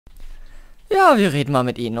Ja, wir reden mal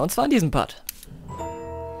mit ihnen. Und zwar in diesem Part.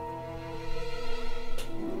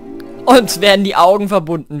 Uns werden die Augen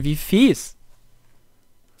verbunden. Wie fies.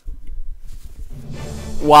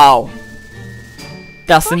 Wow.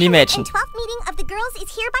 Das sind die Mädchen. Sparkle,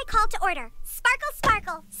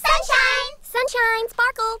 sparkle. Sunshine! Sunshine,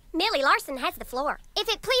 sparkle. Millie Larson has the floor. If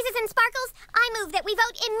it pleases and sparkles, I move that we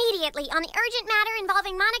vote immediately on the urgent matter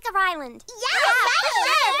involving Monica Ryland.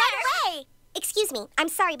 Yes, right away! Excuse me, I'm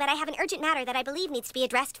sorry, but I have an urgent matter that I believe needs to be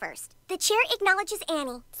addressed first. The chair acknowledges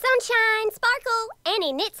Annie. Sunshine, sparkle.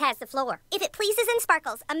 Annie Knits has the floor. If it pleases and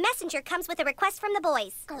sparkles, a messenger comes with a request from the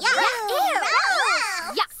boys.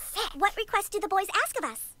 What request do the boys ask of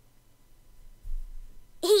us?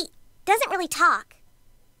 He doesn't really talk.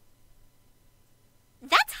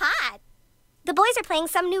 That's hot. The boys are playing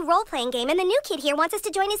some new role-playing game, and the new kid here wants us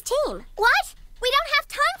to join his team. What? We don't have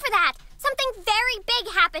time for that. Something very big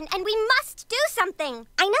happened, and we must do something.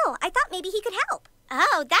 I know. I thought maybe he could help.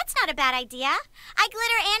 Oh, that's not a bad idea. I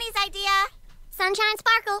glitter Annie's idea. Sunshine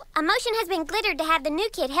Sparkle, a motion has been glittered to have the new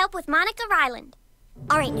kid help with Monica Ryland.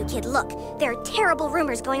 All right, new kid, look. There are terrible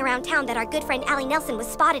rumors going around town that our good friend Allie Nelson was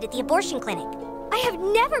spotted at the abortion clinic. I have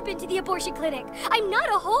never been to the abortion clinic. I'm not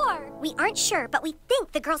a whore. We aren't sure, but we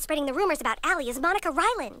think the girl spreading the rumors about Allie is Monica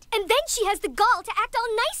Ryland. And then she has the gall to act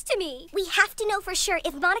all nice to me. We have to know for sure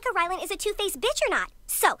if Monica Ryland is a two-faced bitch or not.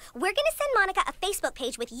 So, we're gonna send Monica a Facebook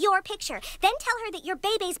page with your picture. Then tell her that you're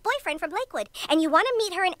Bebe's boyfriend from Lakewood. And you want to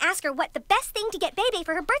meet her and ask her what the best thing to get Bebe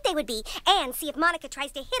for her birthday would be. And see if Monica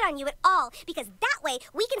tries to hit on you at all. Because that way,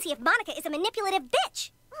 we can see if Monica is a manipulative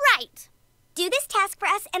bitch. Right. Do this task for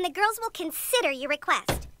us, and the girls will consider your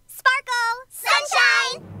request. Sparkle!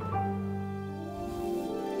 Sunshine!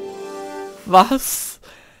 Was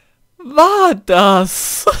war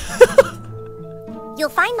das? You'll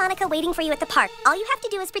find Monica waiting for you at the park. All you have to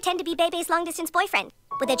do is pretend to be Bebe's long-distance boyfriend.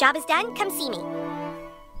 When the job is done, come see me.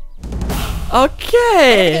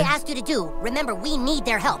 Okay. They asked you to do. Remember, we need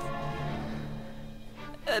their help.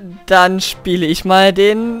 Dann spiele ich mal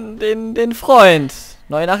den Freund.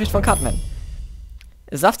 Neue Nachricht von Cartman.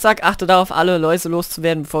 Saftsack, achte darauf, alle Läuse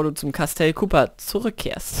loszuwerden, bevor du zum Kastell Cooper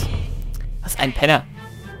zurückkehrst. Was ein Penner.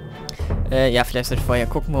 Ja, vielleicht sollte ich vorher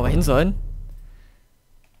gucken, wo wir hin sollen.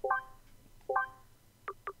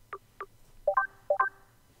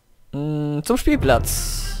 Zum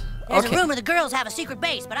Spielplatz. There's Okay. a rumor the girls have a secret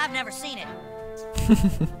base, but I've never seen it.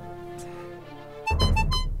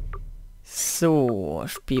 So,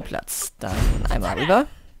 Spielplatz. Dann einmal rüber.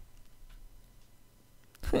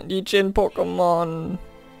 Die Gin-Pokémon.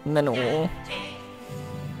 Menno.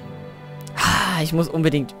 Ich muss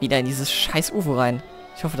unbedingt wieder in dieses scheiß UFO rein.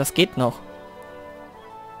 Ich hoffe, das geht noch.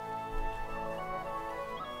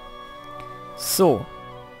 So.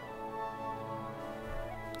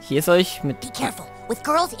 Hier soll ich mit... Be careful. With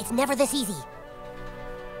girls, it's never this easy.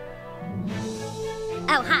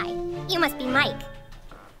 Oh, hi. You must be Mike.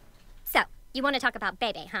 So, you want to talk about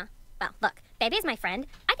Bebe, huh? Well, look, Bebe's my friend.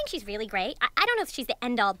 I think she's really great. I don't know if she's the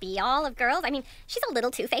end-all, be-all of girls. I mean, she's a little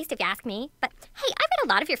two-faced if you ask me. But, hey, I read a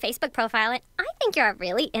lot of your Facebook profile, and I think you're a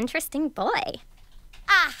really interesting boy.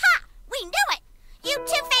 Aha! We knew it! You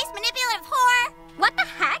two-faced manipulative whore! What the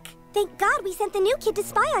heck? Thank God we sent the new kid to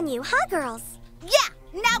spy on you, huh, girls? Yeah!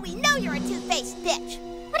 Now we know you're a two-faced bitch!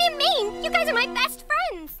 What do you mean? You guys are my best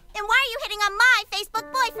friends! Then why are you hitting on my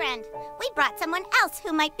Facebook boyfriend? We brought someone else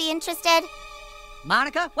who might be interested.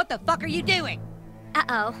 Monica, what the fuck are you doing?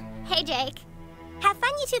 Uh-oh. Hey, Jake. Have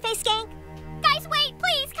fun, you two-faced skank. Guys, wait,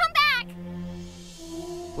 please, come back!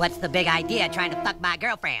 What's the big idea trying to fuck my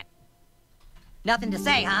girlfriend? Nothing to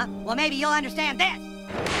say, huh? Well, maybe you'll understand this.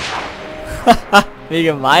 Wie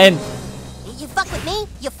gemein. You fuck with me,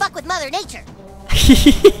 you fuck with Mother Nature.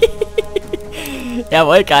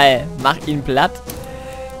 Jawohl, geil. Mach ihn platt.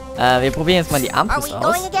 Wir probieren jetzt mal die Are Armbrust we aus.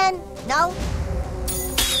 going again? No?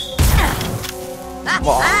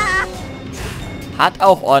 Boah. Hat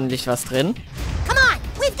auch ordentlich was drin. Come on,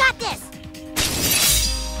 we've got this.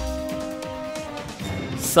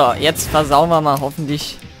 So, jetzt versauen wir mal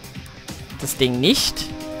hoffentlich das Ding nicht.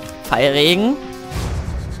 Pfeilregen.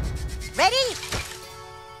 Ready?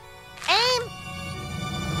 Aim.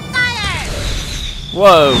 Fire!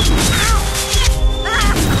 Wow.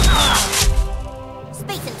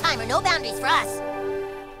 Space and time are no boundaries for us.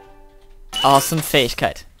 Awesome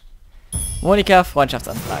Fähigkeit. Monika,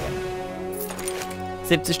 Freundschaftsanfrage.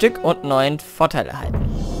 70 Stück und 9 Vorteile erhalten.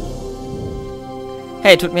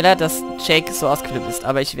 Hey, tut mir leid, dass Jake so ausgeflippt ist,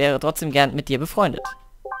 aber ich wäre trotzdem gern mit dir befreundet.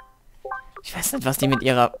 Ich weiß nicht, was die mit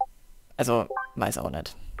ihrer... Also, weiß auch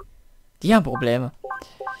nicht. Die haben Probleme.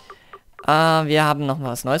 Wir haben noch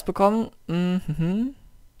mal was Neues bekommen.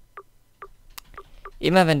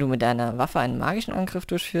 Immer wenn du mit deiner Waffe einen magischen Angriff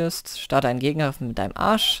durchführst, starte einen Gegner mit deinem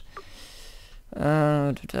Arsch.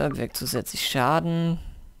 Wirkt zusätzlich Schaden.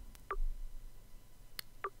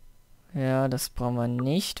 Ja, das brauchen wir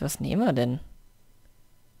nicht. Was nehmen wir denn?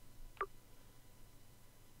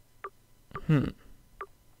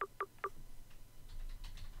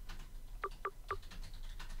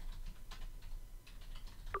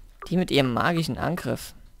 Die mit ihrem magischen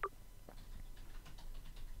Angriff.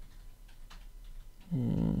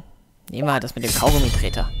 Nehmen wir halt das mit dem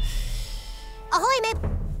Kaugummitreter. Ahoy, Maple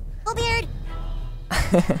Beard!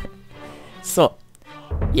 So.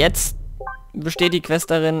 Jetzt besteht die Quest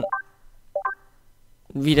darin,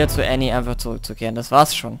 wieder zu Annie einfach zurückzukehren. Das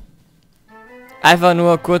war's schon. Einfach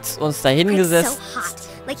nur kurz uns dahingesetzt.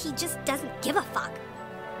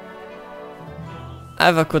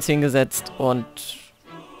 Einfach kurz hingesetzt und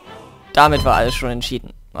damit war alles schon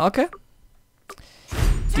entschieden. Okay.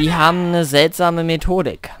 Die haben eine seltsame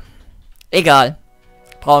Methodik. Egal.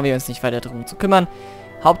 Brauchen wir uns nicht weiter darum zu kümmern.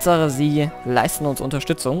 Hauptsache, sie leisten uns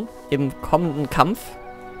Unterstützung im kommenden Kampf.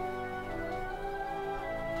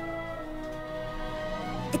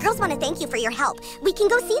 The girls want to thank you for your help. We can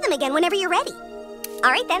go see them again whenever you're ready.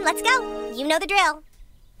 All right then, let's go. You know the drill.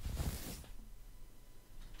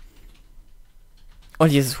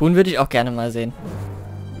 Und dieses Huhn würde ich auch gerne mal sehen.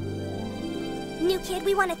 New kid,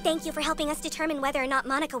 we want to thank you for helping us determine whether or not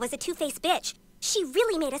Monica was a two-faced bitch. She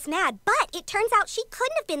really made us mad, but it turns out she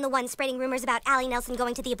couldn't have been the one spreading rumors about Allie Nelson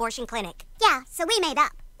going to the abortion clinic. Yeah, so we made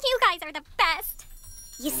up. You guys are the best.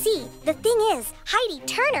 You see, the thing is, Heidi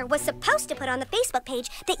Turner was supposed to put on the Facebook page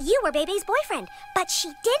that you were Bebe's boyfriend, but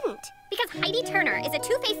she didn't. Because Heidi Turner is a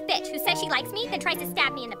two-faced bitch who says she likes me, then tries to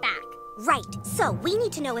stab me in the back. Right. So, we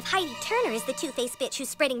need to know if Heidi Turner is the two-faced bitch who's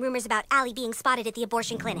spreading rumors about Allie being spotted at the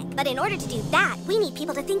abortion clinic. But in order to do that, we need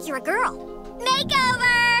people to think you're a girl.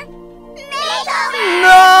 Makeover! Makeover!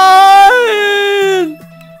 Nein!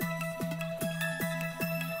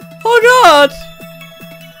 Oh Gott!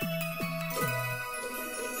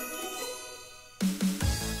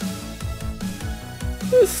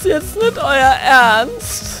 Ist jetzt nicht euer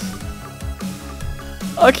Ernst?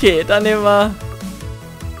 Okay, dann nehmen wir...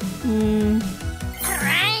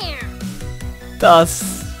 Das.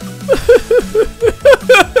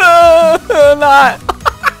 Nein.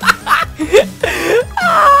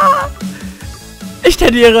 Ich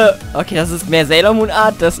tendiere... Okay, das ist mehr Sailor Moon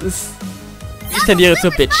Art. Das ist... Ich tendiere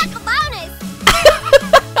zur Bitch.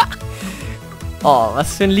 Oh,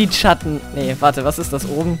 was für ein Lidschatten. Nee, warte, was ist das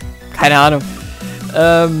oben? Keine Ahnung.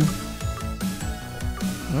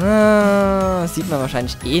 Sieht man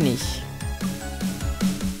wahrscheinlich eh nicht.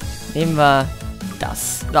 Nehmen wir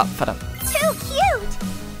das. Ja, verdammt.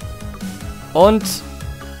 Und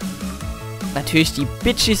natürlich die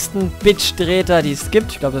bitchigsten Bitch-Treter, die es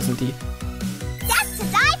gibt. Ich glaube, das sind die.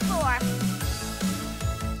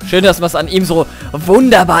 Schön, dass man es an ihm so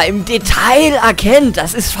wunderbar im Detail erkennt.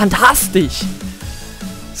 Das ist fantastisch.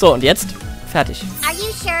 So, und jetzt fertig. Are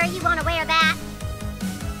you sure you want to wear that?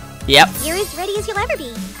 Yep. You're as ready as you'll ever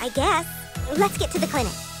be, I guess. Let's get to the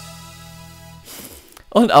clinic.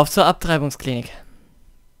 Und auf zur Abtreibungsklinik.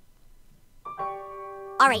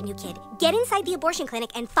 Alright, new kid. Get inside the abortion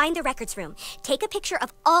clinic and find the records room. Take a picture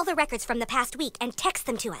of all the records from the past week and text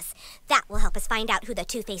them to us. That will help us find out who the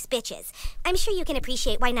two-faced bitch is. I'm sure you can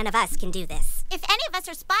appreciate why none of us can do this. If any of us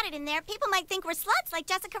are spotted in there, people might think we're sluts like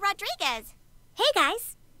Jessica Rodriguez. Hey,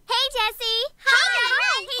 guys. Hey, Jessie.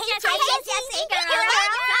 Hi. Hey, Jessie. Hey, Jessie. What's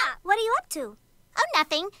up? What are you up to? Oh,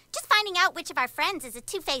 nothing. Just finding out which of our friends is a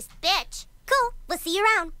two-faced bitch. Cool. We'll see you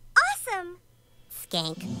around. Awesome.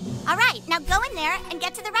 Skank. All right, now go in there and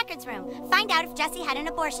get to the records room. Find out if Jessie had an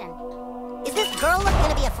abortion. Is this girl look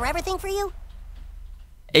gonna be a forever thing for you?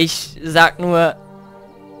 Ich sag nur,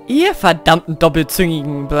 ihr verdammten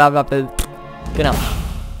doppelzüngigen blablabla. Genau.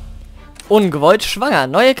 Ungewollt schwanger,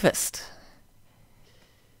 neue Quest.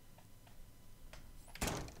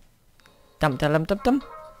 Dum dum dum dum.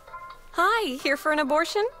 Hi, here for an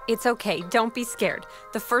abortion? It's okay, don't be scared.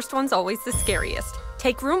 The first one's always the scariest.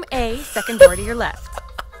 Take room A, second door to your left.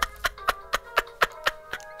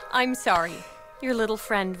 I'm sorry. Your little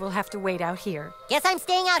friend will have to wait out here. Guess I'm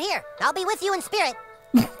staying out here. I'll be with you in spirit.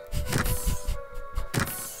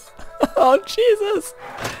 Oh, Jesus.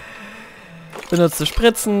 Benutzte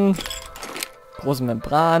Spritzen. Große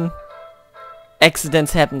Membran.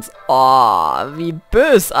 Accidents happens. Oh, wie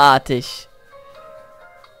bösartig.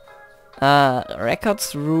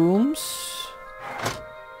 Records Rooms.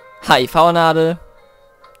 HIV-Nadel.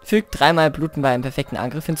 Fügt 3-mal Bluten bei einem perfekten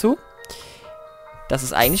Angriff hinzu. Das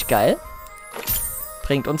ist eigentlich geil.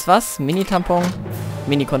 Bringt uns was. Mini-Tampon.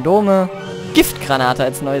 Mini-Kondome. Giftgranate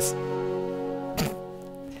als neues.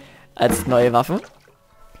 als neue Waffe.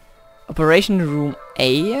 Operation Room A.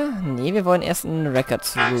 Nee, wir wollen erst einen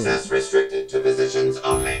Records Room.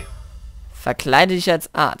 Verkleide dich als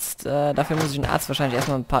Arzt. Dafür muss ich den Arzt wahrscheinlich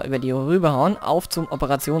erstmal ein paar über die rüberhauen. Auf zum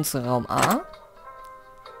Operationsraum A.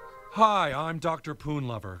 Hi, I'm Dr.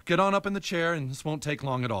 Poonlover. Get on up in the chair and this won't take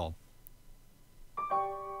long at all.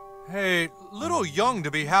 Hey, little young to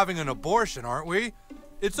be having an abortion, aren't we?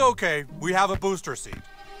 It's okay. We have a booster seat.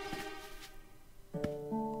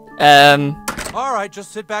 All right,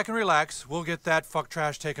 just sit back and relax. We'll get that fuck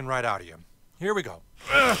trash taken right out of you. Here we go.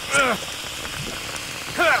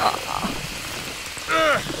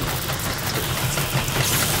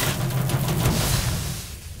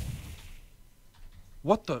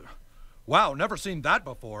 What the? Wow, never seen that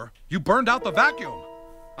before. You burned out the vacuum.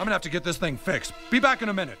 I'm gonna have to get this thing fixed. Be back in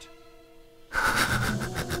a minute.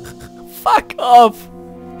 Fuck off!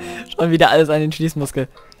 Schon wieder alles an den Schließmuskel.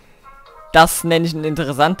 Das nenne ich ein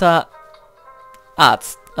interessanter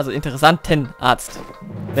Arzt. Also interessanten Arzt.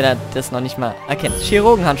 Wenn er das noch nicht mal erkennt.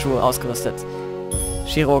 Chirurgenhandschuhe ausgerüstet.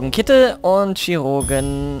 Chirurgenkittel und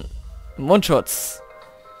Chirurgen-Mundschutz.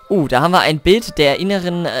 Da haben wir ein Bild der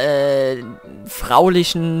inneren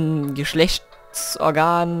fraulichen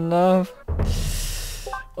Geschlechtsorgane.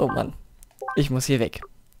 Oh Mann. Ich muss hier weg.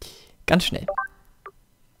 Ganz schnell.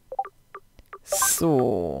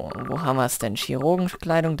 So, wo haben wir es denn?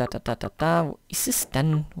 Chirurgenkleidung, da. Wo ist es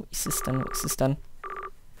dann? Wo ist es dann?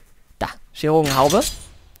 Da, Chirurgenhaube.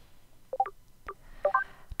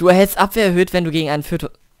 Du erhältst Abwehr erhöht, wenn du gegen einen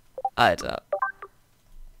Fötus... Alter.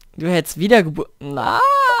 Du erhältst Wiedergeburt... Na!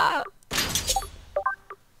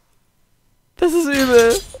 Das ist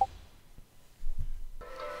übel.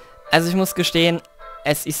 Also ich muss gestehen,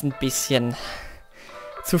 es ist ein bisschen...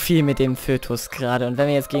 zu viel mit dem Fötus gerade. Und wenn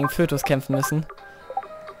wir jetzt gegen Fötus kämpfen müssen...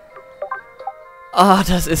 Oh,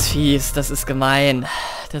 das ist fies. Das ist gemein.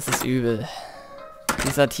 Das ist übel.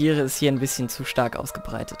 Die Satire ist hier ein bisschen zu stark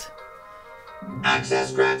ausgebreitet.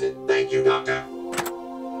 Access granted. Thank you, Doctor.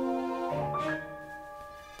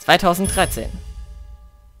 2013.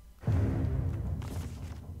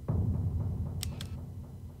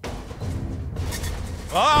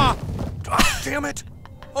 Ah! Damn it!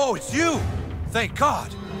 Oh, it's you! Thank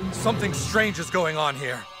God! Something strange is going on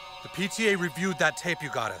here. The PTA reviewed that tape you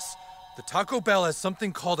got us. The Taco Bell has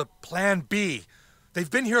something called a Plan B.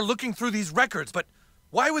 They've been here looking through these records, but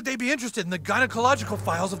why would they be interested in the gynecological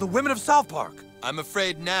files of the women of South Park? I'm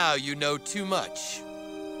afraid now you know too much.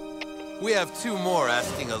 We have two more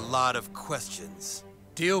asking a lot of questions.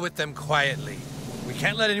 Deal with them quietly. We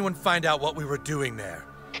can't let anyone find out what we were doing there.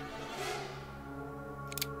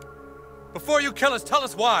 Before you kill us, tell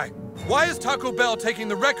us why. Why is Taco Bell taking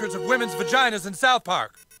the records of women's vaginas in South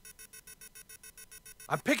Park?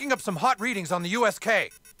 I'm picking up some hot readings on the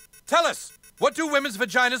USK. Tell us, what do women's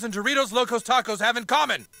vaginas and Doritos Locos Tacos have in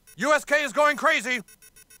common? USK is going crazy.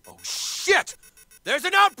 Oh, shit! There's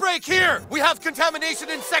an outbreak here! We have contamination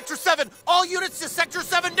in Sector 7! All units to Sector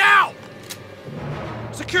 7 now!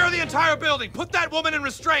 Secure the entire building! Put that woman in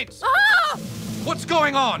restraints! Ah! What's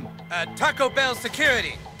going on? Taco Bell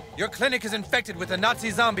security. Your clinic is infected with the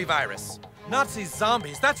Nazi zombie virus. Nazi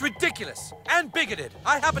zombies? That's ridiculous and bigoted.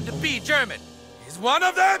 I happen to be German. He's one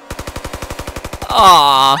of them!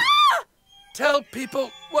 Ah! Tell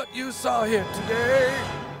people what you saw here today.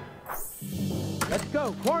 Let's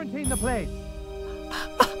go. Quarantine the place.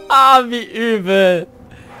 Ah, wie übel.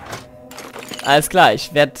 Alles klar,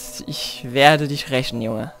 ich werde dich rächen,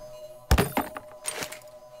 Junge.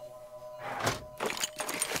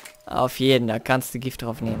 Auf jeden, da kannst du Gift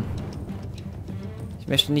drauf nehmen. Ich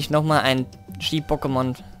möchte nicht nochmal ein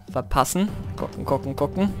G-Pokémon verpassen.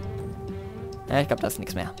 Gucken. Ja, ich glaube, da ist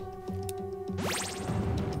nichts mehr.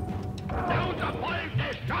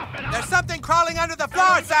 There's something crawling under the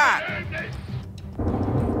floor, sir!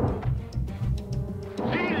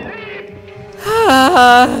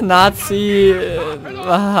 Nazi.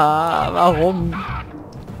 Warum?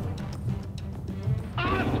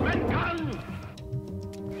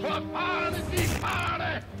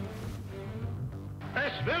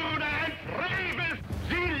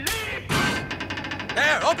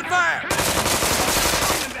 There, open fire!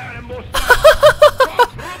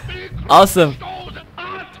 Awesome.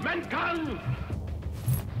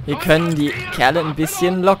 Wir können die Kerle ein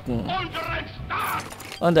bisschen locken.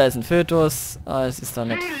 Und da ist ein Fötus. Oh, es ist doch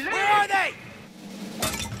nett.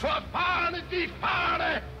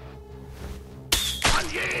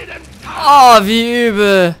 Oh, wie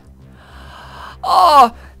übel. Oh,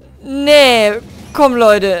 nee. Komm,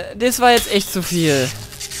 Leute. Das war jetzt echt zu viel.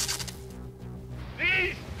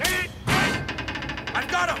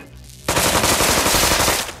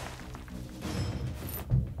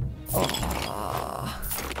 Oh.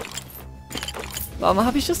 Warum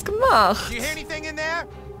habe ich das gemacht? Do you hear anything in there?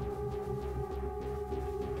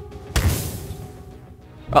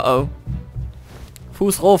 Oh oh.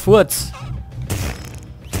 Fuß roh, Furz.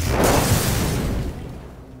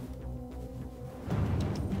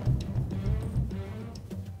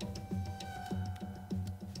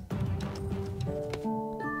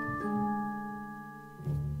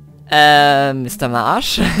 Mr.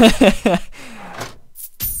 Marsch.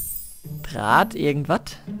 Draht,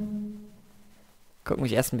 irgendwas. Guck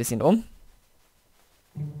mich erst ein bisschen um.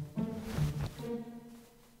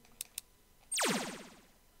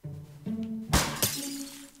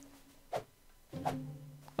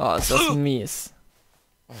 Oh, ist das mies.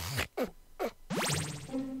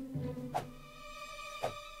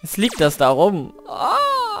 Jetzt liegt das da rum.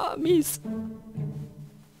 Ah, mies.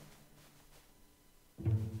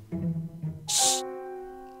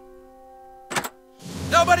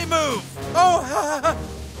 Nobody move! Oh,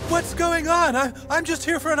 what's going on? I'm just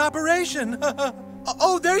here for an operation.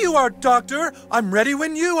 Oh, there you are, Doctor. I'm ready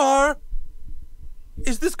when you are.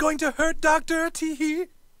 Is this going to hurt, Doctor? Teehee?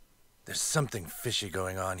 There's something fishy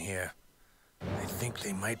going on here. I think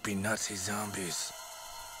they might be Nazi zombies.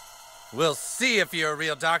 We'll see if you're a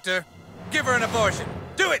real doctor. Give her an abortion.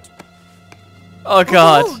 Do it! Oh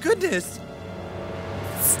God. Oh, goodness.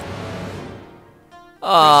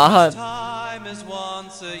 Ah. Time is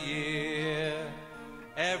once a year.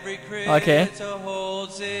 Every Okay. creator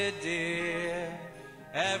holds it dear.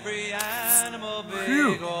 Every animal,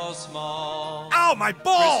 big or small. Ow, my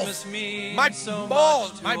balls! Christmas means My so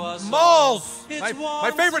balls! much My to us malls! all. My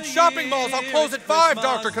It's favorite once a shopping malls. I'll year, close at it's 5, Christmas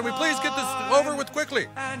Doctor. Can we please get this over with quickly?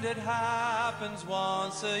 And it happens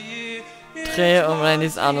once a year. Dreh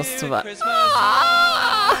Randys Anus zu weit.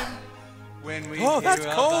 Oh, that's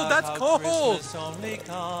cold. That's cold.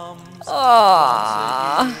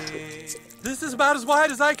 Ah. This is about as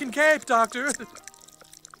wide as I can cape, Doctor.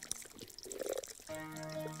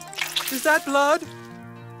 Is that blood?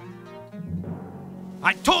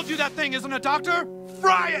 I told you that thing isn't a doctor!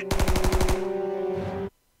 Fry it!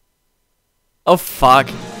 Oh fuck.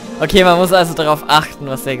 Okay, man muss also darauf achten,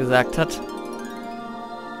 was er gesagt hat.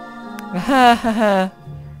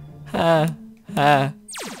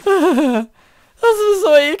 Das ist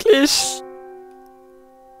so eklig.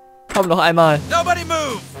 Komm noch einmal. Nobody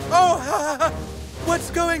move! Oh, what's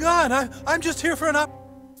going on? I'm just here for an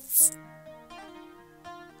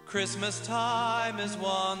Christmas time is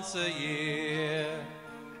once a year.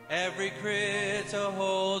 Every critter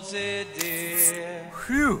holds it dear.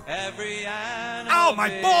 Phew. Every animal, Ow, my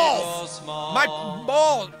big balls! or small. My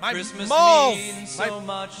balls! My Christmas balls! means so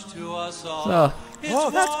much to us all. So. It's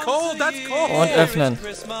Oh, that's once cold, a that's year, cold. Und öffnen. it's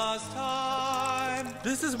Christmas time.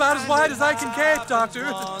 This is about as wide as I can cape,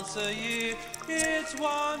 Doctor. Once a year, it's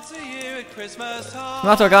once a year at Christmas time. Ich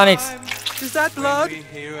mach doch gar nichts. Is that blood?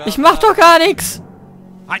 Ich mach doch gar nichts.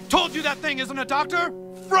 I told you that thing isn't a doctor!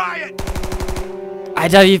 Fry it!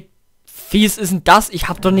 Alter, wie fies ist denn das? Ich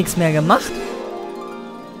hab doch nichts mehr gemacht.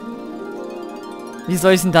 Wie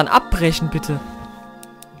soll ich denn dann abbrechen, bitte?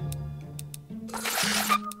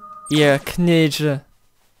 Ihr Knilche.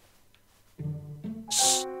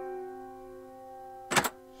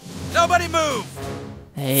 Nobody move!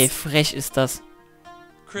 Hey, frech ist das.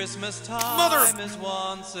 Christmas Mother- time is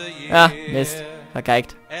once a year. Ja, Mist.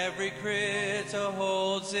 Vergeigt. Every critter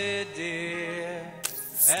holds it dear.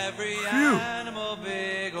 Every animal,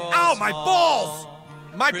 big or Ow, my small. balls!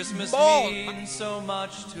 My Christmas balls! means so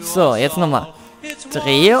much to So, us jetzt all. Nochmal. It's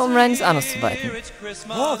Drehe, once um a Randys Anus zu year, weiten. it's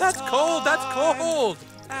Christmas Oh, that's cold. That's time. cold.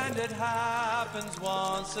 And it happens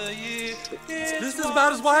once a year. This is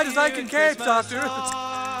about as wide as I can cape, Doctor.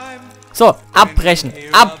 So, abbrechen.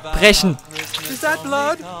 Abbrechen. Is that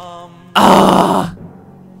blood? Ah.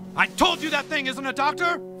 I told you that thing isn't a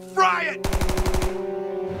doctor! Fry it!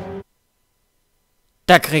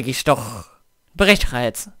 Da krieg ich doch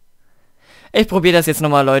Brechreiz. Ich probiere das jetzt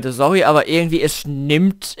nochmal, Leute. Sorry, aber irgendwie es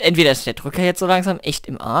nimmt... Entweder ist der Drücker jetzt so langsam echt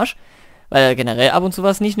im Arsch, weil er generell ab und zu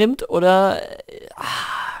was nicht nimmt, oder...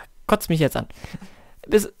 kotzt mich jetzt an.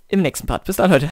 Bis im nächsten Part. Bis dann, Leute.